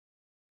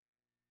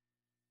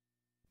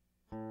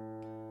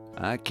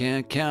I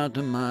can't count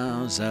the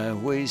miles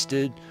I've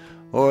wasted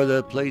or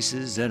the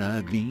places that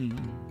I've been.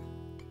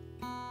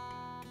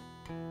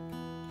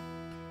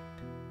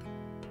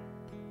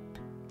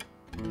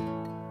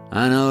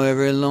 I know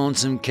every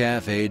lonesome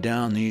cafe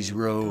down these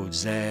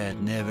roads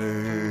that never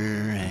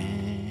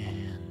end.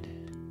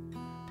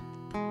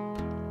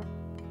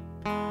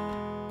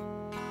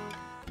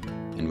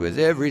 And with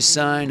every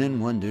sign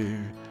and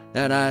wonder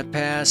that I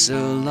pass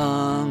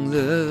along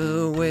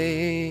the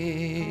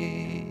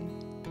way,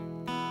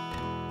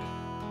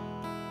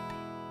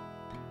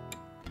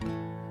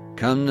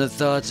 come the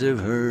thoughts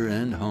of her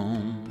and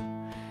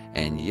home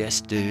and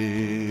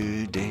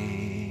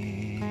yesterday.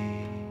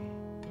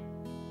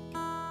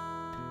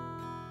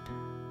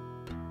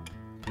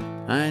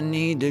 I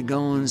need to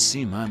go and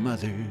see my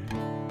mother.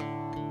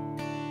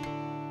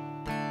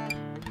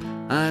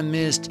 I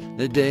missed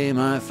the day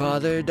my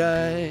father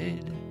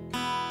died.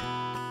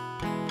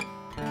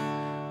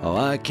 Oh,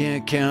 I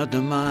can't count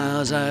the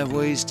miles I've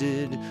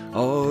wasted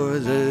or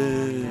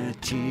the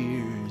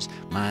tears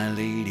my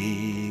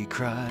lady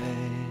cried.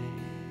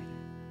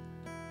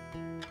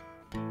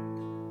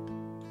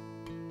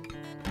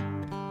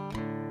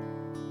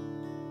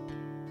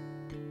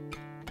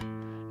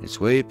 It's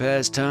way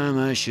past time,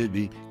 I should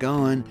be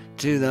going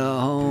to the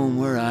home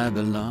where I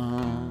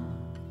belong.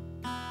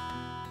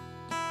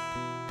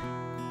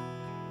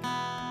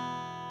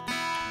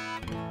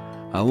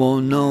 I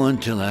won't know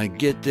until I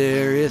get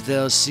there if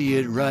they'll see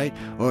it right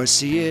or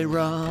see it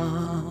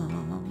wrong.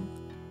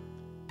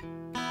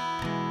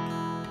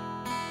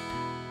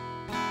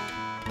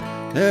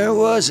 There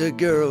was a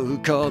girl who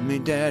called me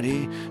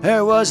daddy.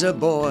 There was a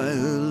boy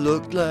who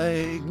looked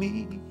like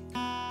me.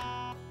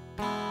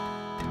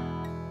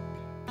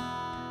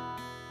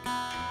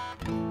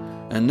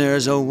 And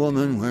there's a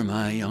woman where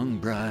my young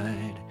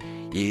bride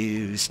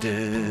used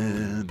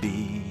to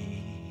be.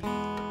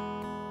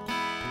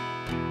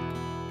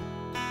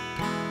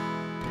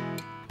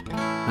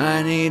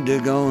 I need to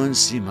go and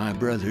see my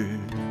brother.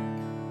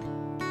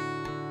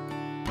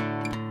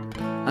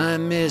 I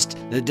missed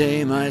the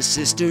day my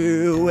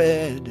sister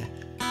wed.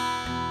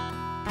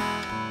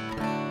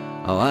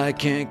 Oh, I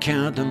can't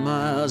count the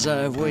miles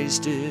I've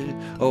wasted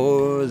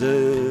or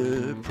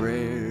the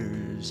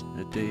prayers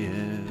that they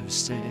have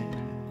said.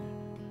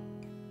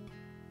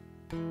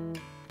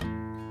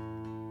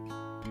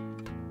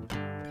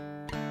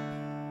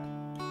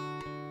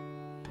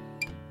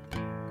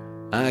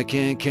 I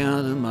can't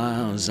count the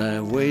miles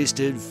I've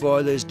wasted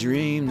for this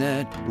dream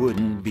that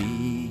wouldn't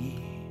be.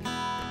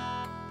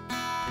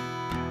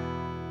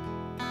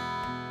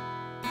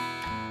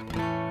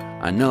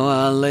 I know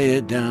I'll lay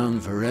it down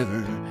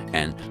forever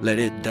and let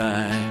it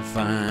die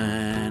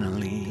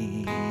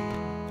finally.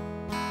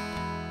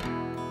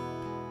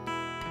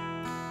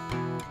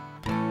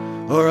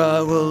 Or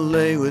I will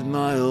lay with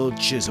my old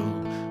chisel,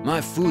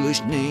 my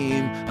foolish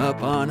name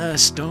upon a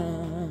stone.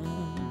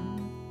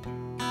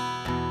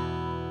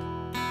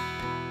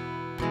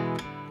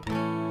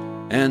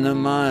 And the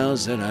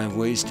miles that I've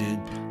wasted,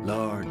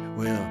 Lord,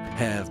 will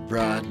have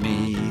brought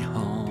me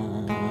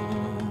home.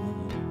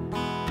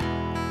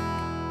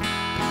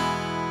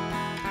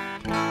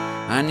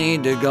 I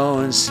need to go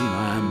and see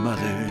my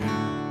mother.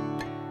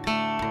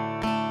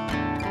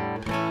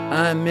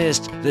 I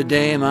missed the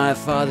day my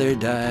father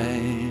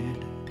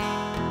died.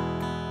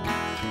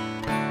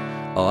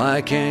 Oh,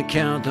 I can't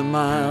count the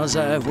miles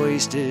I've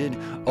wasted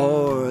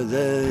or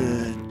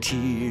the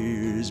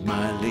tears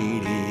my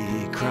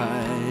lady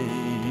cried.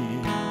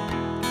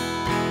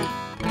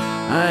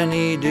 I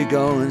need to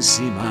go and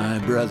see my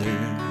brother.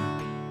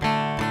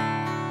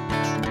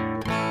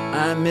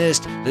 I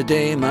missed the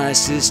day my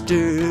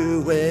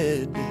sister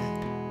wed.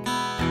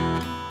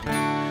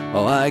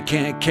 Oh, I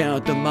can't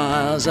count the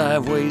miles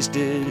I've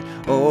wasted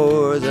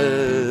or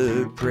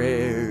the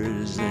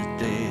prayers that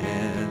they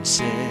have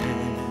said.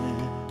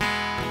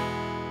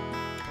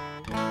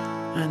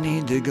 I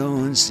need to go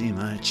and see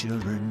my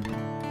children,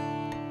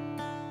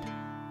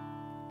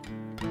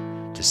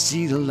 to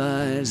see the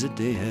lives that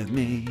they have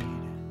made.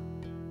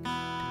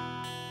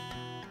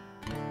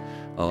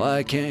 Oh,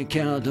 I can't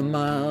count the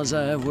miles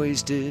I've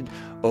wasted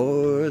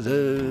or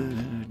the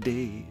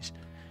days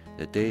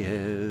that they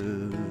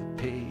have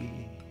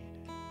paid.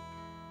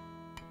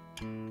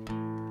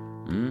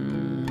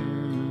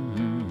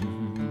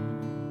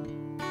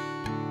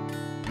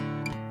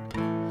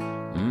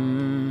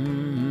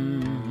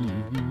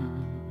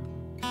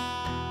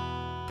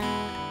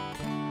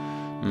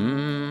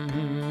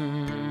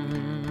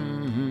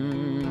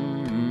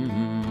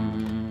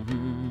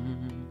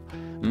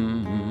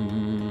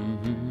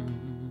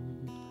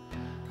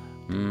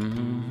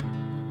 Mm-hmm.